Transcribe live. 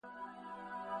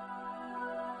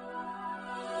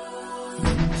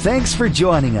Thanks for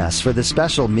joining us for the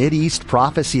special Mideast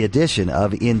Prophecy edition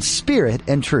of In Spirit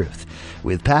and Truth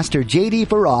with Pastor J.D.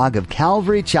 Farag of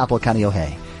Calvary Chapel,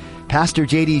 Kaneohe. Pastor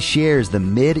J.D. shares the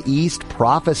Mideast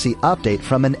Prophecy update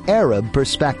from an Arab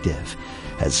perspective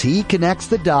as he connects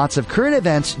the dots of current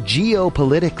events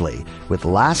geopolitically with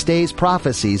last days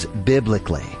prophecies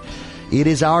biblically. It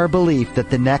is our belief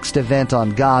that the next event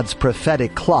on God's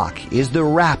prophetic clock is the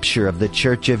rapture of the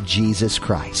Church of Jesus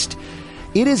Christ.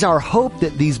 It is our hope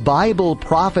that these Bible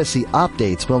prophecy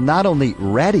updates will not only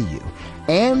ready you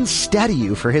and steady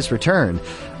you for His return,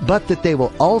 but that they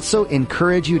will also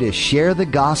encourage you to share the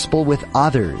gospel with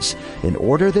others in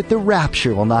order that the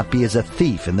rapture will not be as a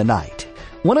thief in the night.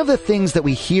 One of the things that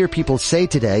we hear people say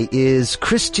today is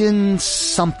Christian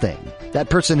something. That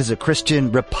person is a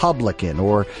Christian Republican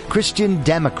or Christian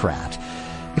Democrat.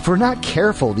 If we're not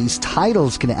careful, these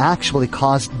titles can actually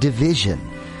cause division.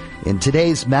 In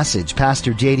today's message,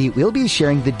 Pastor J.D. will be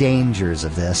sharing the dangers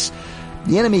of this.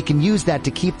 The enemy can use that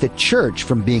to keep the church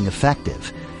from being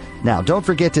effective. Now, don't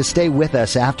forget to stay with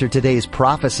us after today's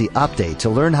prophecy update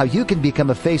to learn how you can become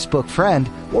a Facebook friend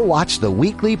or watch the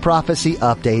weekly prophecy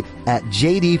update at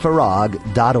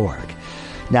jdfarag.org.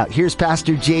 Now, here's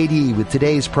Pastor J.D. with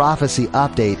today's prophecy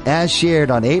update as shared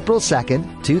on April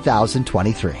 2nd,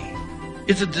 2023.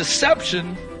 It's a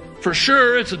deception, for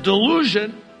sure. It's a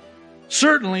delusion,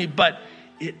 certainly, but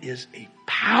it is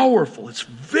it's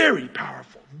very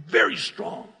powerful, very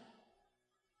strong.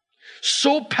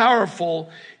 So powerful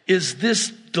is this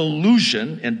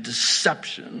delusion and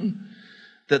deception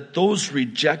that those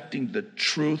rejecting the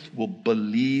truth will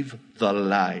believe the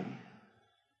lie.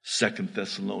 2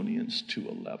 Thessalonians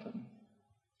 2:11.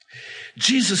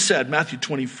 Jesus said, Matthew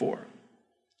 24,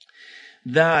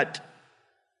 that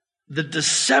the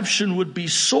deception would be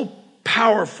so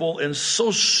powerful and so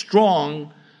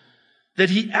strong that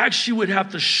He actually would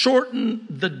have to shorten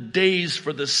the days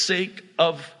for the sake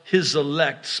of His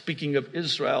elect, speaking of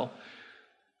Israel,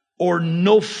 or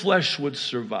no flesh would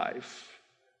survive.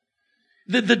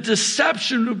 The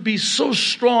deception would be so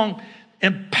strong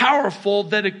and powerful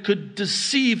that it could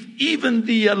deceive even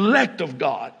the elect of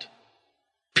God.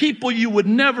 People you would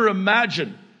never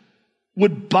imagine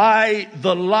would buy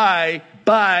the lie.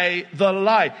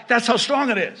 That's how strong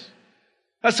it is.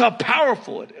 That's how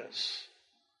powerful it is.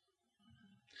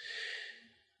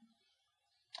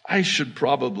 I should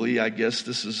probably, I guess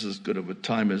this is as good of a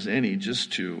time as any,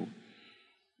 just to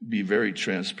be very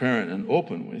transparent and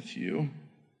open with you.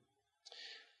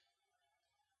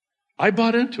 I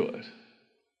bought into it.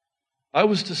 I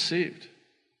was deceived.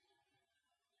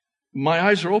 My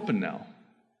eyes are open now,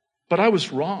 but I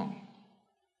was wrong.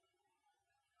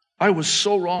 I was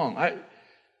so wrong.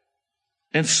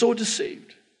 And so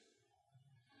deceived.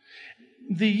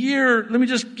 Let me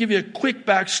just give you a quick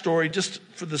backstory just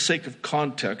for the sake of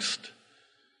context.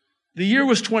 The year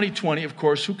was 2020, of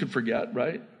course, who could forget,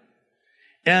 right?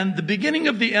 And the beginning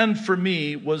of the end for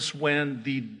me was when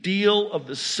the deal of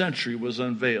the century was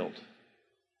unveiled.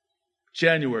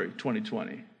 January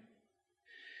 2020.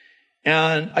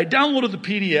 And I downloaded the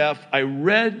PDF, I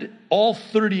read all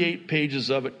 38 pages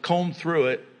of it, combed through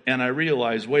it, and I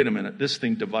realized, wait a minute, this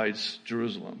thing divides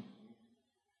Jerusalem.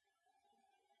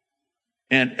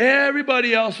 And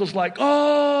everybody else was like,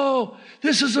 oh,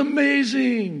 this is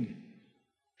amazing.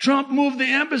 Trump moved the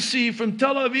embassy from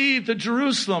Tel Aviv to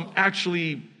Jerusalem.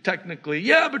 Actually, technically,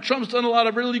 yeah, but Trump's done a lot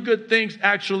of really good things.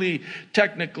 Actually,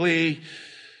 technically,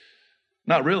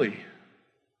 not really.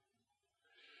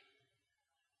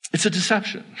 It's a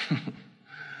deception.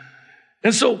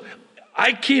 And so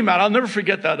I came out, I'll never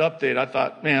forget that update. I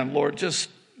thought, man, Lord, just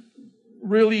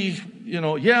really,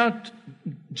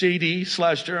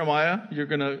 JD/Jeremiah, you're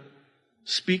going to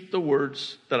speak the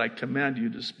words that I command you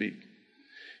to speak.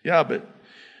 Yeah, but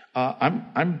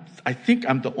I think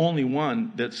I'm the only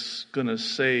one that's going to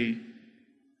say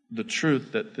the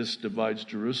truth that this divides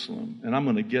Jerusalem, and I'm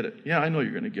going to get it. Yeah, I know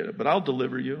you're going to get it, but I'll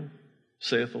deliver you,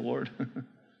 saith the Lord.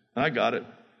 I got it.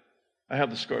 I have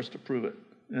the scars to prove it.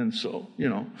 And so,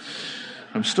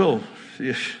 I'm still,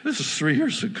 this is 3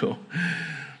 years ago.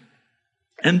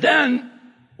 And then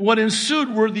what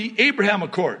ensued were the Abraham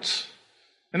Accords.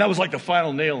 And that was like the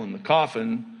final nail in the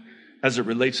coffin as it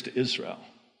relates to Israel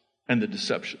and the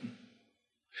deception.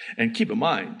 And keep in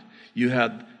mind, you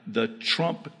had the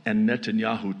Trump and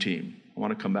Netanyahu team. I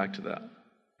want to come back to that.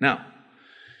 Now,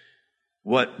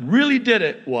 what really did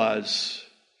it was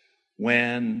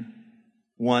when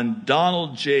one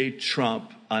Donald J.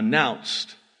 Trump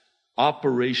announced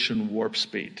Operation Warp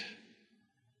Speed.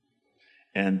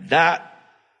 And that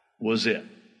was it.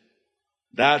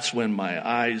 That's when my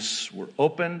eyes were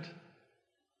opened.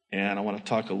 And I want to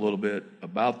talk a little bit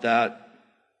about that.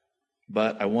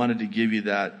 But I wanted to give you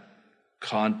that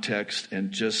context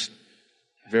and just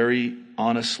very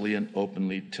honestly and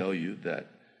openly tell you that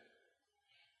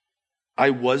I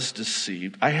was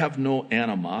deceived. I have no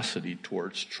animosity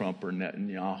towards Trump or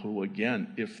Netanyahu.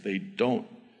 Again, if they don't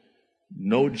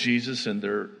know Jesus and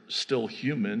they're still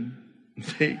human,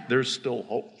 there's still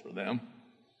hope for them.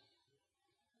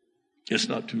 It's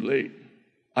not too late.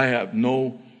 I have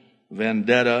no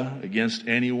vendetta against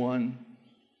anyone.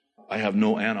 I have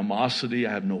no animosity.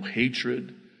 I have no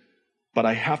hatred. But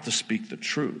I have to speak the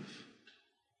truth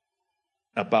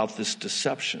about this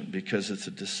deception, because it's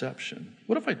a deception.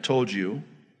 What if I told you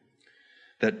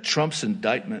that Trump's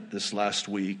indictment this last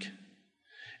week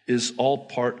is all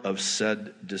part of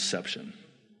said deception?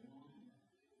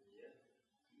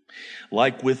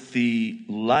 Like with the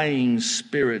lying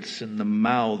spirits in the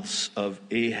mouths of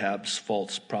Ahab's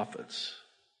false prophets.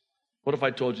 What if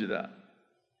I told you that?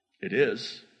 It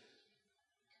is.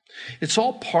 It's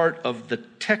all part of the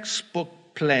textbook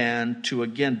plan to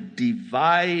again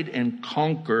divide and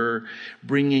conquer,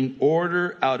 bringing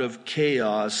order out of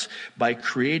chaos by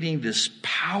creating this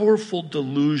powerful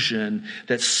delusion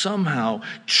that somehow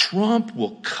Trump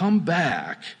will come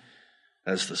back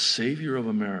as the savior of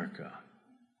America.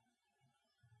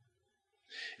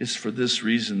 It's for this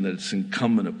reason that it's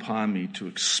incumbent upon me to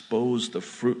expose the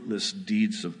fruitless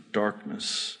deeds of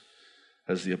darkness,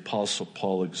 as the Apostle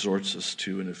Paul exhorts us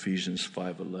to in Ephesians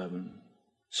 5:11.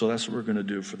 So that's what we're going to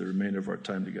do for the remainder of our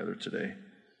time together today.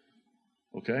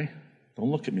 Okay? Don't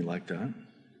look at me like that.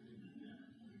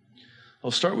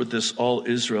 I'll start with this All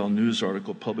Israel News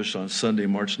article published on Sunday,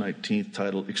 March 19th,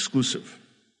 titled Exclusive.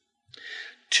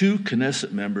 2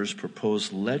 Knesset members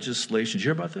proposed legislation. Did you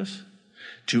hear about this?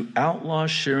 To outlaw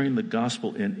sharing the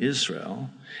gospel in Israel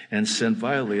and send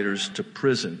violators to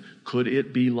prison. Could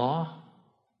it be law?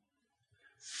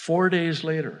 4 days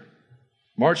later,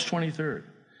 March 23rd,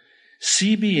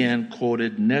 CBN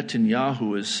quoted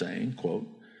Netanyahu as saying, quote,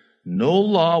 "No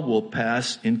law will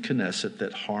pass in Knesset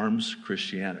that harms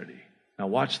Christianity." Now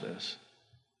watch this.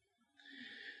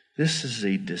 This is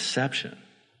a deception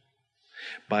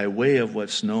by way of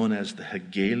what's known as the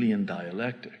Hegelian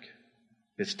dialectic.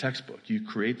 It's textbook. You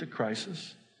create the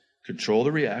crisis, control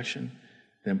the reaction,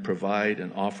 then provide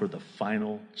and offer the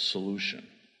final solution.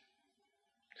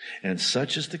 And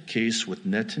such is the case with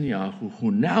Netanyahu,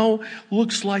 who now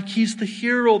looks like he's the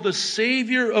hero, the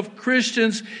savior of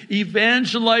Christians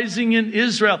evangelizing in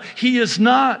Israel. He is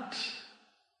not.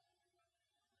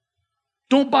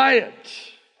 Don't buy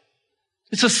it.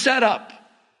 It's a setup.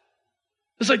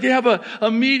 It's like they have a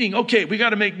meeting. Okay, we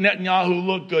got to make Netanyahu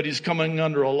look good. He's coming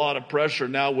under a lot of pressure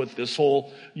now with this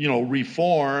whole,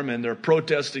 reform, and they're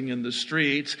protesting in the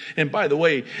streets. And by the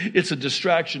way, it's a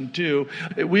distraction too.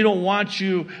 We don't want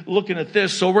you looking at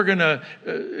this, so we're going to,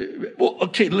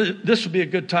 this would be a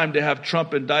good time to have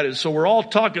Trump indicted. So we're all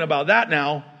talking about that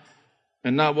now,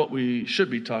 and not what we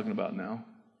should be talking about now.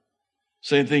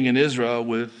 Same thing in Israel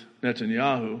with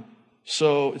Netanyahu.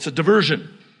 So it's a diversion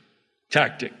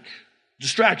tactic.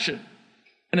 Distraction.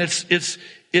 And it's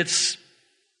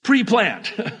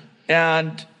pre-planned.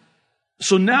 And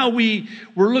so now we're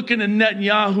looking at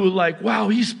Netanyahu like, wow,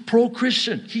 he's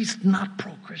pro-Christian. He's not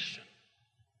pro-Christian.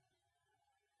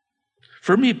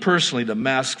 For me personally, the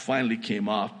mask finally came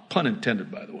off, pun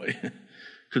intended, by the way,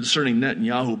 concerning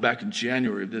Netanyahu back in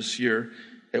January of this year,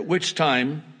 at which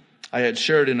time I had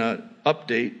shared in an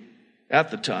update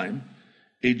at the time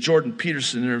a Jordan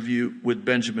Peterson interview with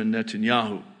Benjamin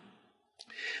Netanyahu.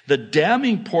 The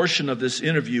damning portion of this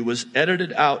interview was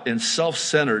edited out and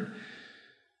censored.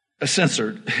 I'm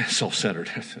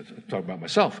talking about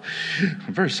myself.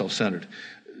 I'm very self-centered.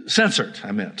 Censored,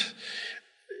 I meant.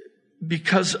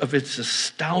 Because of its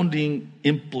astounding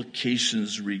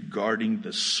implications regarding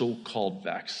the so-called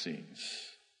vaccines.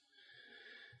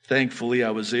 Thankfully,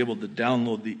 I was able to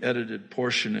download the edited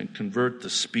portion and convert the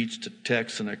speech to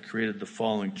text, and I created the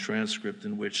following transcript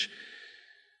in which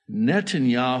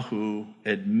Netanyahu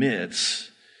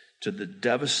admits to the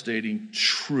devastating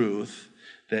truth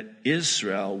that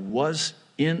Israel was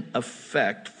in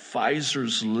effect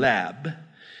Pfizer's lab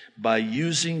by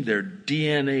using their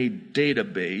DNA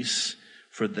database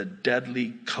for the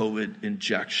deadly COVID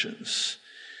injections.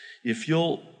 If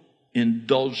you'll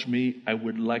indulge me, I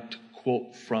would like to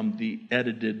quote from the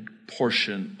edited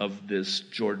portion of this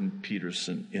Jordan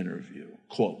Peterson interview.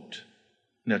 Quote,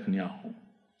 Netanyahu.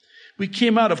 We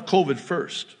came out of COVID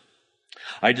first.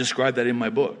 I described that in my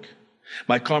book.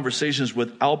 My conversations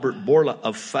with Albert Bourla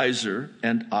of Pfizer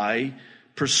and I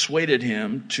persuaded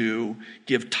him to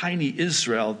give tiny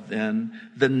Israel then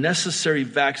the necessary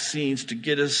vaccines to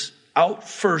get us out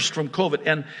first from COVID.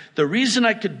 And the reason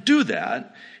I could do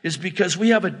that is because we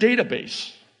have a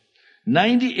database.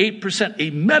 98%, a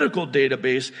medical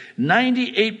database,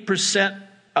 98%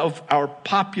 of our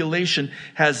population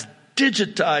has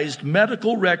digitized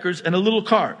medical records and a little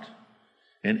card.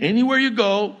 And anywhere you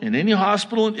go, in any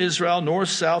hospital in Israel, north,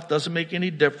 south, doesn't make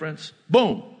any difference.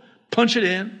 Boom, punch it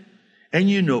in, and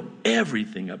you know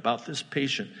everything about this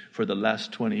patient for the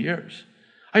last 20 years.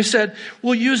 I said,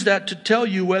 we'll use that to tell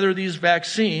you whether these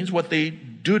vaccines, what they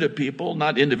do to people,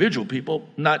 not individual people,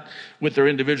 not with their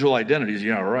individual identities,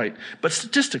 yeah, right, but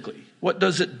statistically, what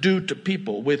does it do to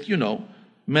people with,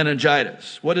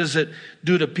 meningitis? What does it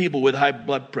do to people with high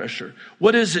blood pressure?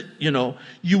 What is it,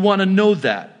 you want to know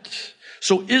that.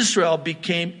 So Israel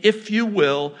became, if you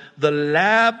will, the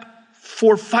lab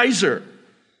for Pfizer.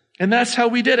 And that's how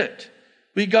we did it.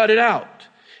 We got it out.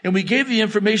 And we gave the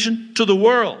information to the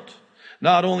world.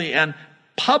 Not only, and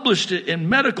published it in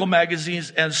medical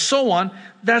magazines and so on.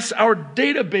 That's our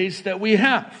database that we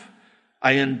have.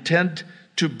 I intend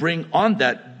to bring on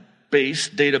that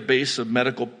database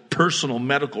of personal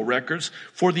medical records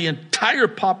for the entire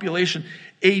population,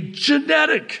 a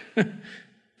genetic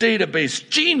database,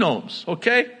 genomes,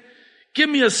 okay? Give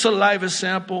me a saliva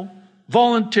sample,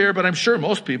 volunteer, but I'm sure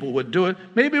most people would do it.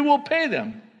 Maybe we'll pay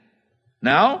them.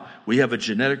 Now, we have a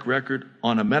genetic record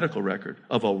on a medical record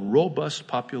of a robust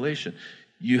population.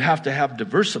 You have to have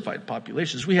diversified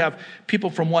populations. We have people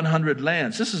from 100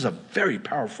 lands. This is a very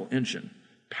powerful engine.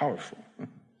 Powerful.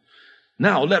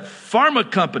 Now, let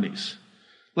pharma companies,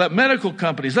 let medical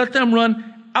companies, let them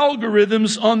run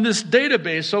algorithms on this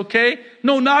database, okay?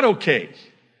 No, not okay.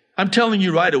 I'm telling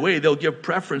you right away, they'll give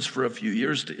preference for a few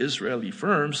years to Israeli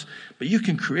firms, but you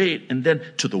can create, and then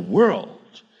to the world.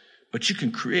 But you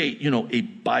can create, a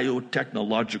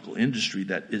biotechnological industry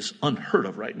that is unheard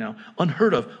of right now.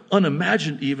 Unheard of,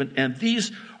 unimagined even. And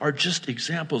these are just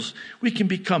examples. We can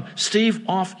stave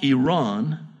off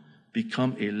Iran,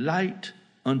 become a light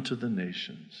unto the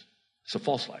nations. It's a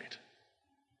false light.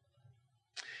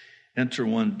 Enter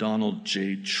one Donald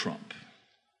J. Trump,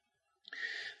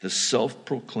 the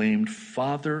self-proclaimed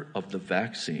father of the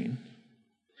vaccine.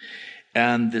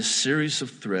 And this series of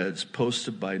threads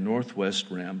posted by Northwest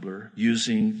Rambler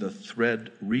using the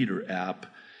Thread Reader app,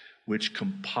 which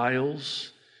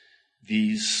compiles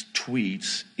these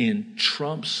tweets in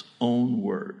Trump's own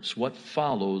words. What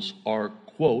follows are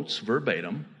quotes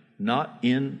verbatim, not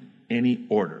in any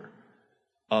order,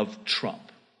 of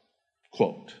Trump.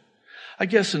 Quote, I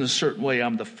guess in a certain way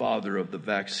I'm the father of the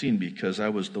vaccine because I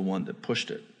was the one that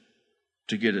pushed it.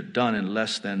 To get it done in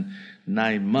less than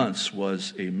 9 months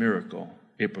was a miracle.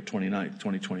 April 29th,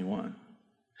 2021.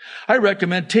 I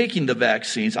recommend taking the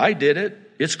vaccines. I did it.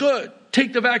 It's good.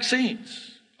 Take the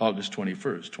vaccines. August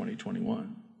 21st,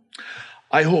 2021.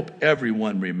 I hope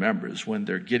everyone remembers when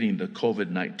they're getting the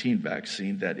COVID-19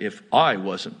 vaccine that if I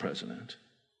wasn't president,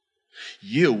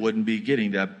 you wouldn't be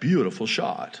getting that beautiful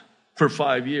shot for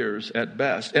 5 years at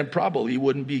best, and probably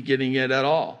wouldn't be getting it at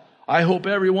all. I hope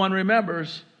everyone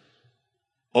remembers.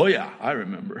 Oh yeah, I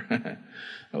remember. That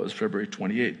was February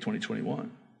 28th,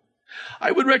 2021.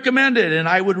 I would recommend it, and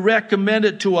I would recommend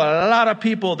it to a lot of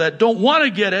people that don't want to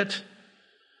get it.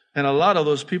 And a lot of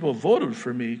those people voted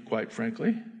for me, quite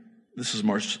frankly. This is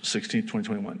March 16th,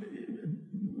 2021.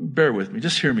 Bear with me.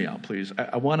 Just hear me out, please.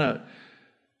 I want to,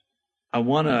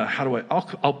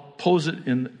 I'll pose it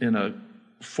in a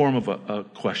form of a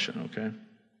question, okay?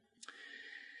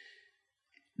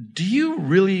 Do you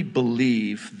really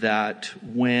believe that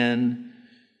when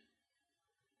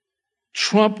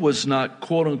Trump was not,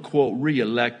 quote unquote,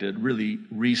 reelected, really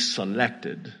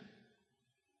reselected,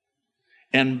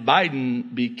 and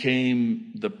Biden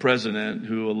became the president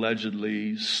who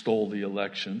allegedly stole the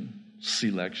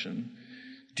selection,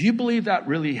 do you believe that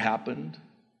really happened?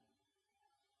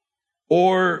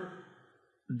 Or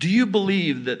do you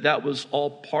believe that that was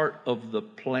all part of the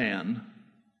plan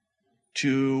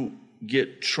to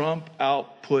get Trump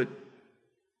out, put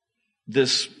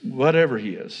this, whatever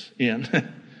he is, in?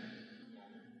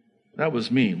 That was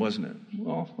mean, wasn't it?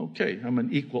 Well, okay, I'm an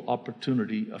equal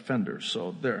opportunity offender,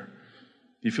 so there.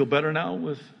 Do you feel better now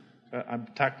with, I'm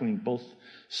tackling both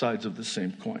sides of the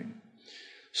same coin.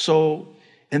 So,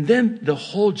 and then the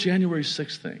whole January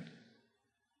 6th thing.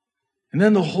 And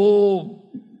then the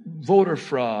whole voter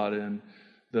fraud and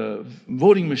the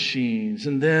voting machines,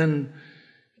 and then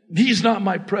he's not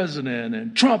my president,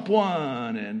 and Trump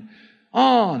won, and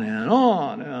on and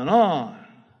on and on.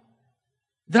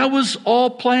 That was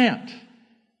all planned.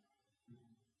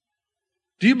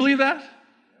 Do you believe that?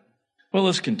 Well,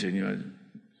 let's continue.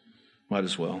 Might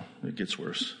as well. It gets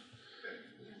worse.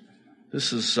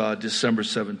 This is December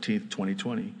 17th,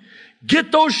 2020.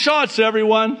 Get those shots,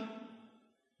 everyone.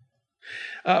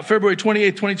 February 28th,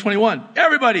 2021.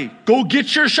 Everybody, go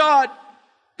get your shot.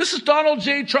 This is Donald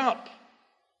J. Trump.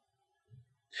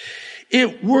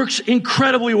 It works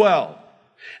incredibly well.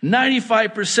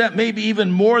 95%, maybe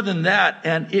even more than that.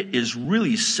 And it is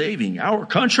really saving our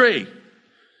country.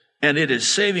 And it is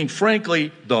saving,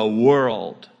 frankly, the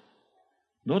world.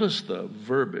 Notice the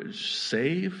verbiage.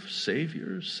 Save,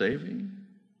 Savior, saving.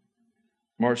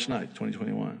 March 9th,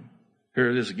 2021. Here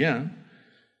it is again.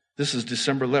 This is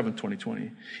December 11th,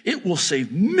 2020. It will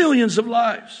save millions of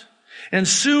lives and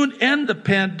soon end the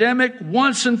pandemic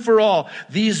once and for all.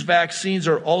 These vaccines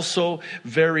are also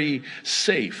very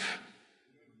safe.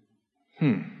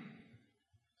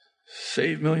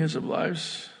 Save millions of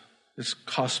lives? It's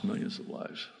cost millions of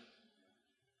lives.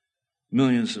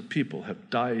 Millions of people have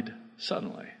died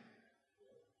suddenly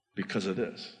because of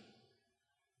this.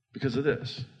 Because of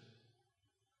this.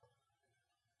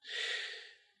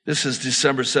 This is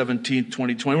December 17th,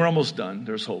 2020. We're almost done.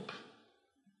 There's hope.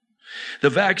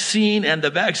 The vaccine and the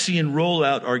vaccine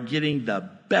rollout are getting the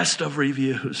best of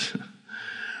reviews.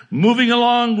 Moving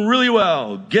along really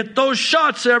well. Get those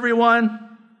shots,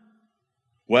 everyone.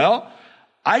 Well,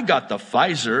 I got the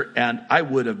Pfizer, and I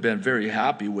would have been very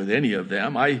happy with any of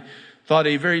them. I thought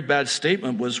a very bad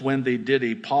statement was when they did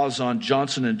a pause on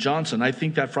Johnson & Johnson. I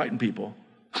think that frightened people.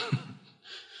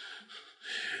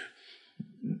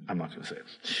 I'm not going to say it.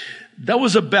 That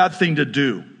was a bad thing to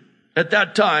do. At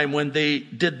that time, when they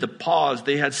did the pause,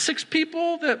 they had 6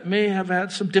 people that may have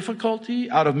had some difficulty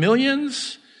out of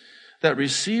millions that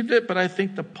received it, but I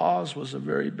think the pause was a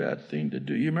very bad thing to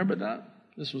do. You remember that?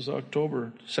 This was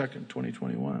October 2nd,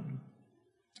 2021.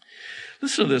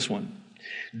 Listen to this one.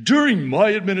 During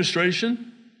my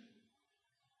administration,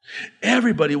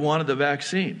 everybody wanted the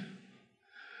vaccine.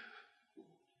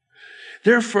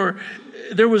 Therefore,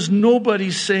 there was nobody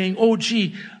saying, oh,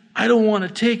 gee, I don't want to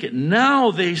take it.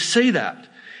 Now they say that.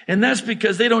 And that's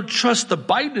because they don't trust the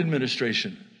Biden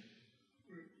administration.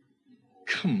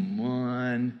 Come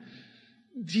on.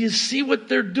 Do you see what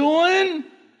they're doing?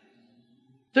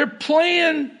 They're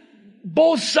playing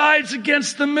both sides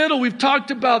against the middle. We've talked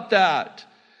about that.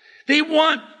 They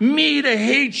want me to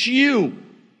hate you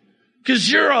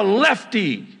because you're a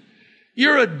lefty.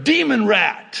 You're a demon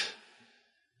rat.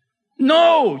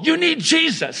 No, you need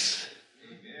Jesus.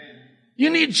 You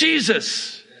need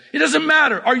Jesus. It doesn't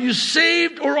matter. Are you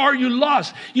saved or are you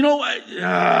lost? You know,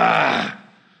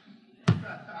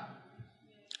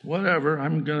 whatever.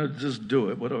 I'm going to just do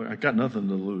it. I got nothing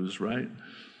to lose, right?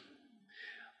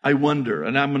 I wonder,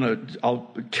 and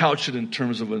I'll couch it in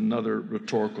terms of another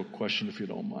rhetorical question, if you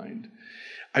don't mind.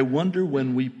 I wonder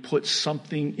when we put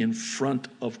something in front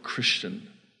of Christian,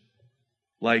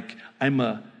 like I'm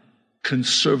a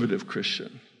conservative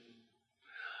Christian.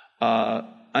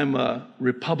 I'm a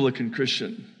Republican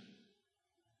Christian.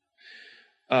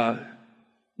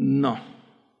 No.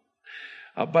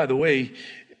 By the way,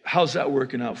 how's that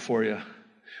working out for you?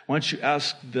 Why don't you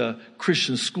ask the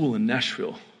Christian school in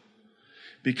Nashville?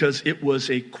 Because it was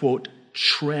a, quote,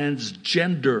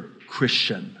 transgender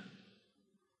Christian.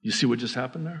 You see what just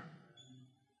happened there?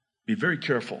 Be very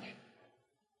careful.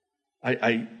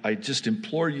 I just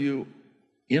implore you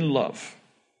in love,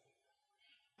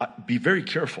 be very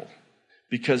careful,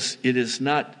 because it is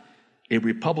not a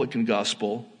Republican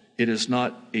gospel. It is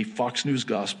not a Fox News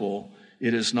gospel.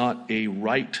 It is not a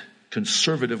right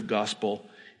conservative gospel.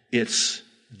 It's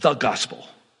the gospel.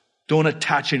 Don't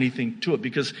attach anything to it,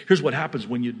 because here's what happens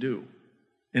when you do.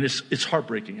 And it's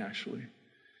heartbreaking, actually.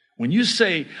 When you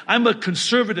say, I'm a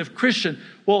conservative Christian,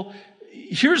 well,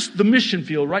 here's the mission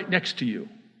field right next to you.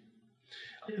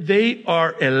 They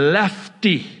are a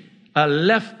lefty.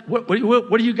 What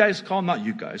do you guys call them? Not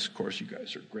you guys, of course, you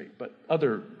guys are great, but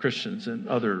other Christians and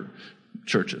other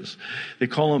churches. They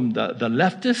call them the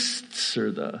leftists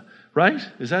or right?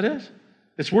 Is that it?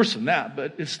 It's worse than that,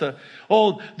 but it's those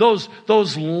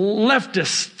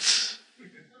leftists.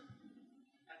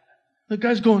 The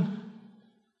guy's going,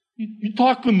 you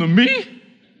talking to me?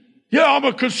 Yeah, I'm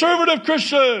a conservative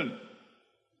Christian.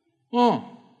 Oh,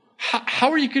 how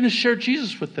are you going to share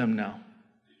Jesus with them now?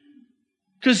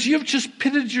 Because you've just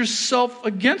pitted yourself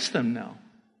against them now.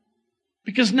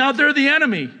 Because now they're the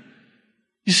enemy.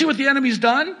 You see what the enemy's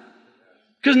done?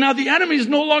 Because now the enemy is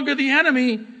no longer the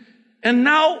enemy. And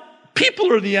now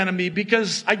people are the enemy,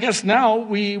 because I guess now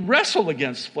we wrestle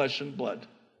against flesh and blood.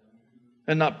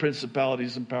 And not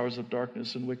principalities and powers of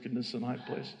darkness and wickedness in high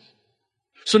places.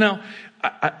 So now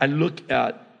I look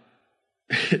at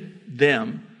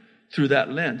them through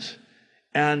that lens,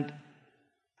 and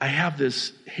I have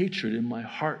this hatred in my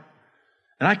heart.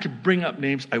 And I could bring up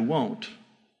names. I won't.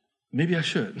 Maybe I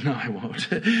should. No, I won't.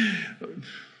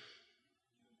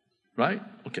 Right?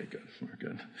 Okay, good. We're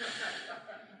good.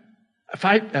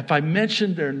 If I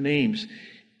mention their names,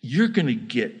 you're going to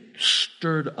get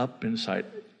stirred up inside.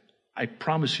 I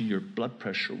promise you, your blood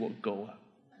pressure will go up.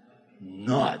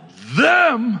 Not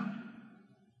them.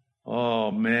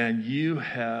 Oh, man, you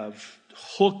have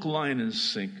hook, line, and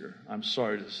sinker. I'm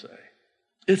sorry to say.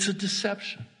 It's a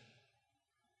deception.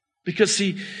 Because,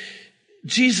 see,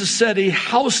 Jesus said a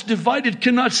house divided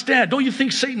cannot stand. Don't you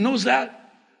think Satan knows that?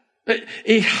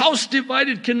 A house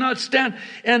divided cannot stand.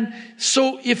 And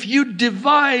so if you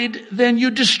divide, then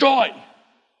you destroy.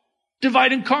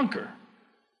 Divide and conquer.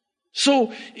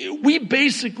 So we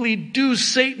basically do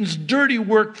Satan's dirty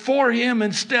work for him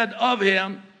instead of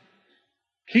him.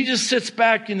 He just sits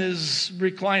back in his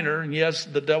recliner, and yes,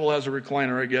 the devil has a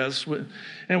recliner, I guess,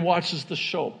 and watches the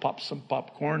show, pops some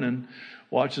popcorn, and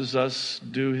watches us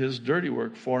do his dirty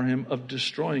work for him of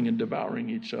destroying and devouring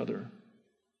each other.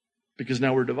 Because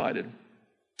now we're divided.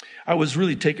 I was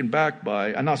really taken back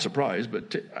by, I'm not surprised,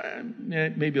 but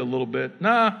maybe a little bit.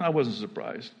 Nah, I wasn't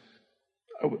surprised.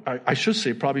 I should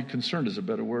say probably concerned is a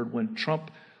better word, when Trump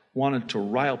wanted to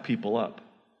rile people up.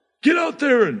 Get out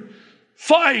there and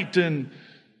fight and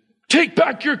take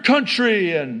back your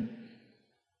country. And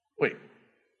wait,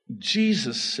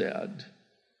 Jesus said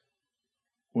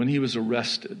when he was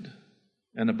arrested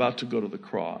and about to go to the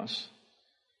cross,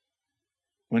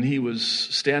 when he was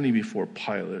standing before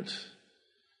Pilate,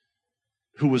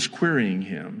 who was querying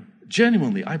him,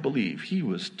 genuinely, I believe, he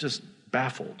was just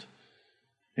baffled.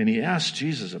 And he asked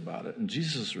Jesus about it, and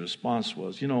Jesus' response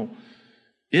was,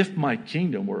 if my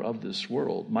kingdom were of this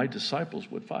world, my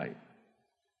disciples would fight.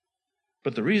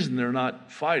 But the reason they're not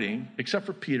fighting, except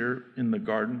for Peter in the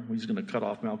garden, he's going to cut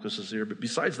off Malchus's ear, but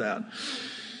besides that,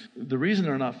 the reason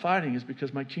they're not fighting is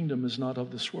because my kingdom is not of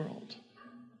this world.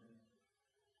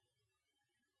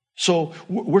 So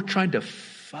we're trying to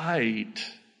fight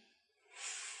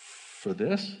for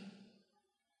this.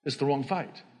 It's the wrong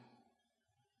fight.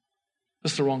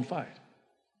 It's the wrong fight.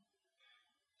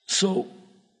 So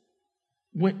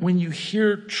when you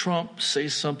hear Trump say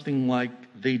something like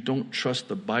they don't trust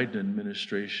the Biden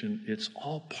administration, it's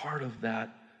all part of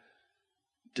that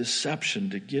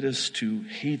deception to get us to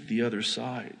hate the other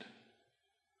side.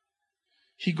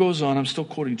 He goes on, I'm still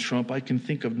quoting Trump, I can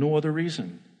think of no other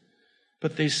reason.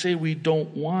 But they say we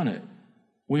don't want it.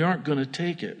 We aren't going to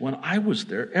take it. When I was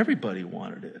there, everybody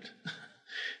wanted it.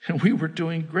 And we were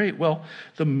doing great. Well,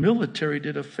 the military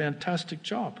did a fantastic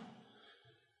job.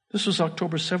 This was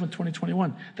October 7th,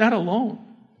 2021. That alone.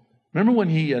 Remember when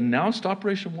he announced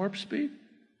Operation Warp Speed?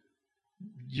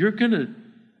 You're going to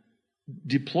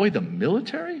deploy the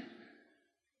military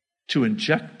to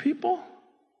inject people?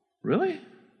 Really?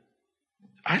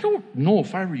 I don't know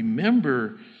if I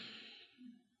remember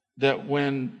that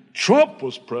when Trump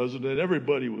was president,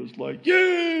 everybody was like,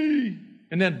 yay!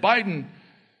 And then Biden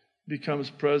becomes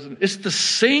president. It's the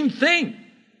same thing.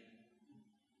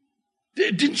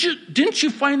 Didn't you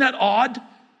find that odd?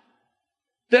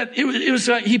 That it was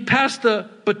he passed the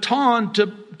baton to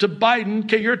Biden.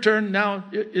 Okay, your turn now.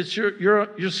 It's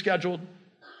you're scheduled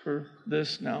for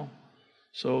this now.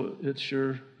 So it's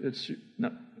your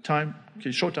time.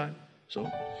 Okay, showtime.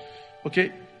 So,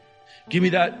 okay, give me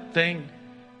that thing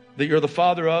that you're the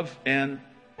father of, and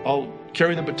I'll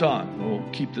carry the baton. We'll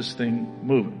keep this thing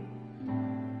moving.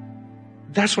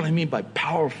 That's what I mean by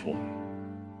powerful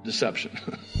deception.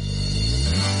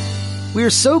 We are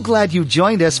so glad you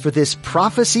joined us for this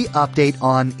prophecy update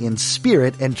on In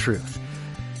Spirit and Truth.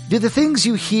 Do the things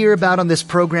you hear about on this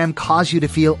program cause you to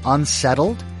feel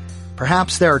unsettled?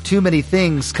 Perhaps there are too many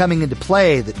things coming into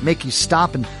play that make you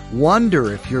stop and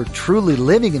wonder if you're truly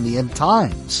living in the end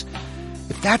times.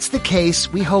 If that's the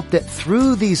case, we hope that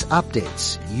through these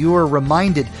updates, you are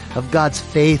reminded of God's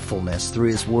faithfulness through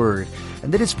His Word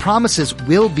and that His promises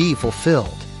will be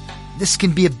fulfilled. This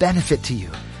can be a benefit to you.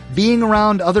 Being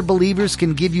around other believers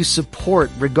can give you support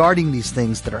regarding these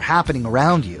things that are happening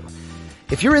around you.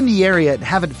 If you're in the area and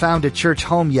haven't found a church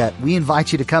home yet, we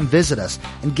invite you to come visit us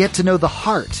and get to know the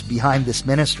heart behind this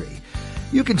ministry.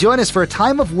 You can join us for a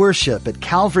time of worship at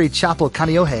Calvary Chapel,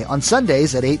 Kaneohe on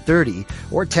Sundays at 8:30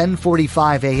 or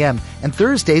 10:45 a.m. and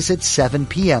Thursdays at 7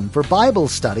 p.m. for Bible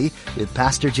study with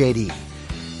Pastor JD.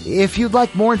 If you'd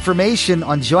like more information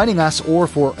on joining us or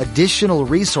for additional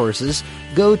resources,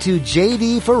 go to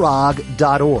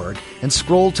jdfarag.org and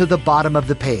scroll to the bottom of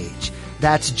the page.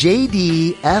 That's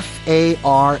jdfarag.org.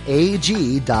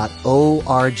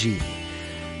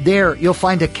 There, you'll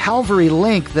find a Calvary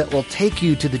link that will take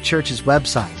you to the church's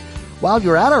website. While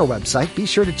you're at our website, be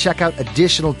sure to check out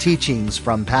additional teachings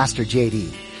from Pastor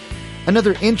JD.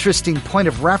 Another interesting point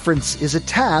of reference is a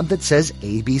tab that says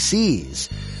ABCs.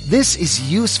 This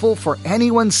is useful for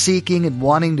anyone seeking and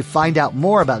wanting to find out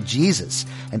more about Jesus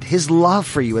and his love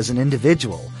for you as an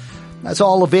individual. That's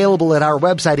all available at our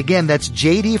website. Again, that's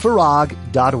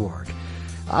jdfarag.org.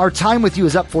 Our time with you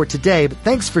is up for today, but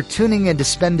thanks for tuning in to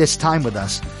spend this time with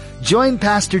us. Join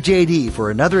Pastor JD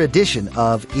for another edition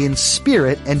of In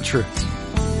Spirit and Truth.